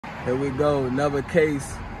Here we go, another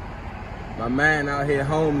case. My man out here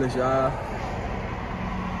homeless, y'all.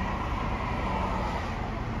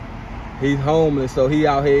 He's homeless, so he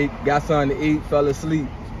out here, got something to eat, fell asleep.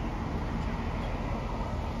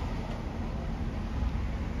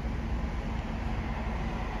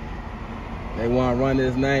 They want to run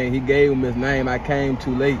his name. He gave him his name. I came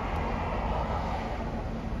too late.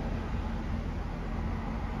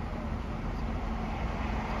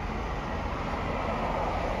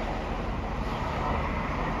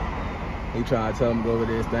 He tried to tell him to go over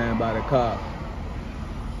there, stand by the car.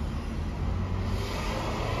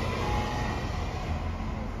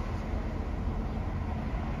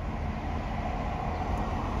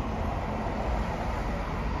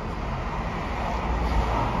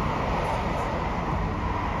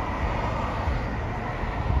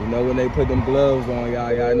 You know when they put them gloves on,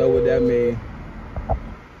 y'all know what that means.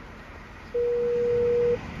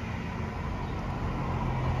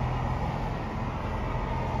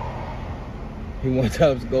 He wants to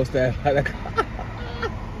tell us to go stand by the car.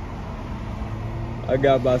 I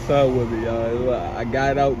got my son with me, y'all. I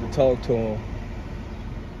got out to talk to him.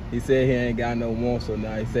 He said he ain't got no wants, so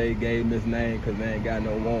now he said he gave him his name because they ain't got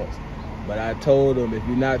no wants. But I told him, if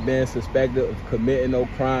you're not being suspected of committing no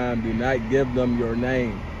crime, do not give them your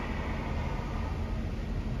name.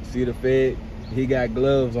 See the Fed? He got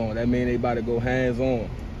gloves on. That means they about to go hands on.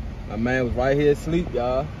 My man was right here asleep,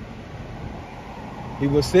 y'all. He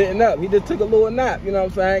was sitting up. He just took a little nap, you know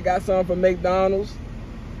what I'm saying? Got something from McDonald's.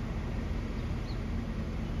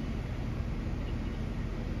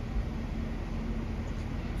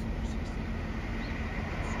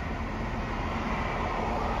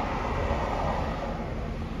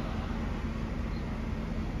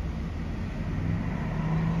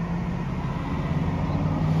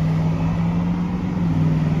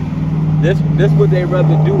 This what they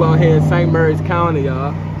rather do out here in St. Mary's County,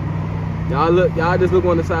 y'all. Y'all just look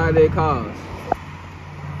on the side of their cars.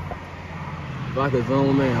 If I could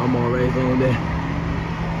zoom in, I'm already zoomed in.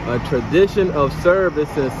 A tradition of service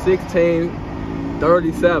since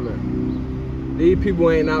 1637. These people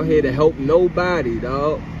ain't out here to help nobody,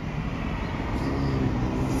 dog.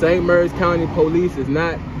 St. Mary's County Police is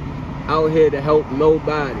not out here to help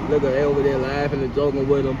nobody. Look at over there laughing and joking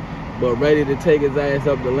with him, but ready to take his ass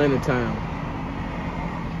up to Leonardtown.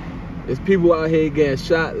 There's people out here getting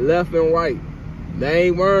shot left and right. They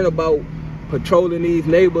ain't worrying about patrolling these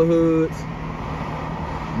neighborhoods,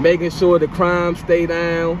 making sure the crime stay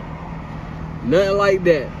down. Nothing like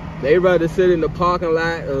that. They rather sit in the parking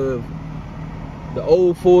lot of the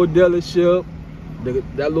old Ford dealership,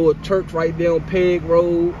 that little church right there on Peg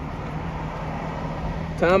Road.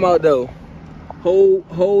 Time out though.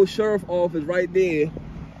 Whole sheriff office right there.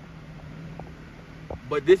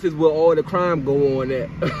 But this is where all the crime go on at.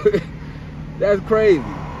 That's crazy.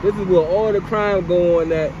 This is where all the crime go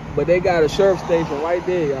on at, but they got a sheriff station right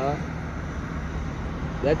there, y'all.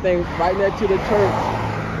 That thing right next to the church.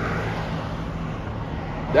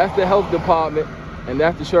 That's the health department, and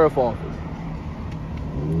that's the sheriff office.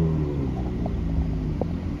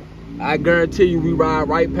 I guarantee you, we ride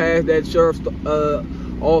right past that sheriff's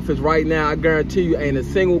office right now. I guarantee you ain't a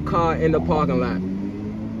single car in the parking lot.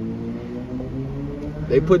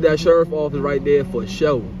 They put that sheriff office right there for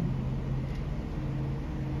show.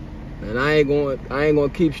 And I ain't gonna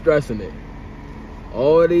keep stressing it.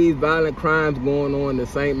 All these violent crimes going on in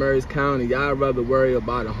St. Mary's County, y'all rather worry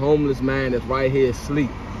about a homeless man that's right here asleep.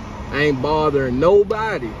 I ain't bothering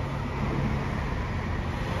nobody.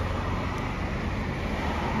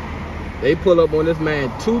 They pull up on this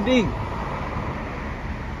man too deep.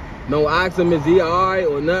 No ask him is he alright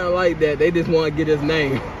or nothing like that. They just want to get his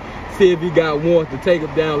name. See if he got warrant to take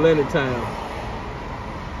him down Leonardtown.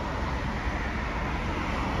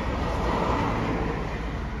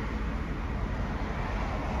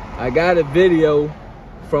 I got a video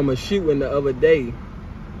from a shooting the other day.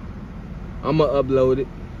 I'ma upload it.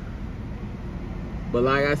 But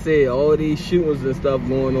like I said, all these shootings and stuff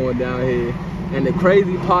going on down here. And the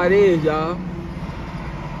crazy part is, y'all,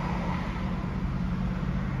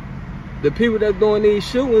 the people that's doing these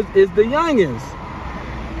shootings is the youngins.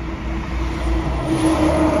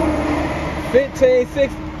 15,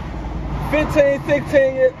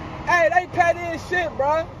 16 years. Hey, they petty as shit,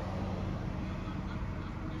 bruh.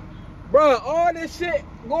 Bruh, all this shit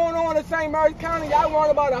going on in St. Mary's County, y'all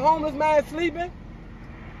worrying about a homeless man sleeping,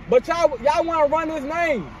 but y'all want to run his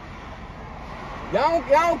name. Y'all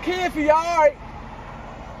don't care if he alright.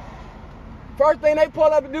 First thing they pull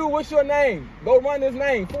up and do, what's your name? Go run his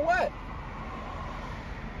name. For what?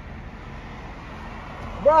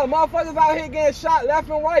 Bro, motherfuckers out here getting shot left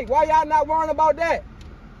and right. Why y'all not worrying about that?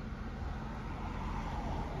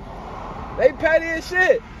 They petty as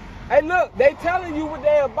shit. Hey, look, they telling you what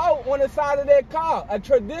they about on the side of their car. A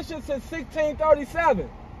tradition since 1637.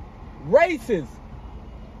 Racist.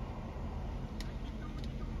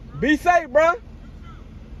 Be safe, bruh.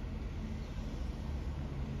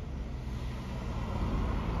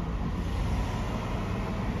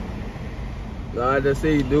 No, I just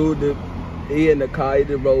see dude, he in the car, he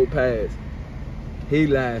just rolled past. He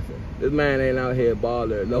laughing. This man ain't out here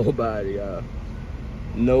balling nobody, y'all.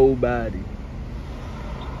 Nobody.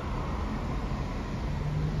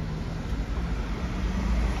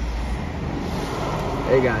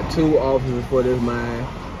 They got 2 officers for this man.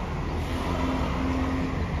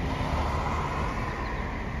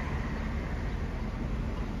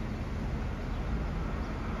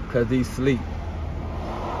 Cause he sleep.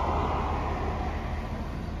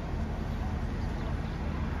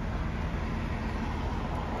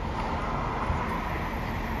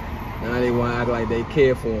 Now they want to act like they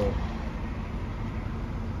care for him.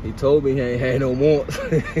 He told me he ain't had no wants.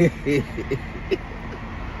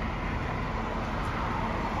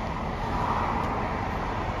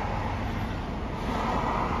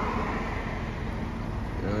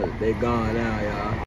 They gone now, y'all.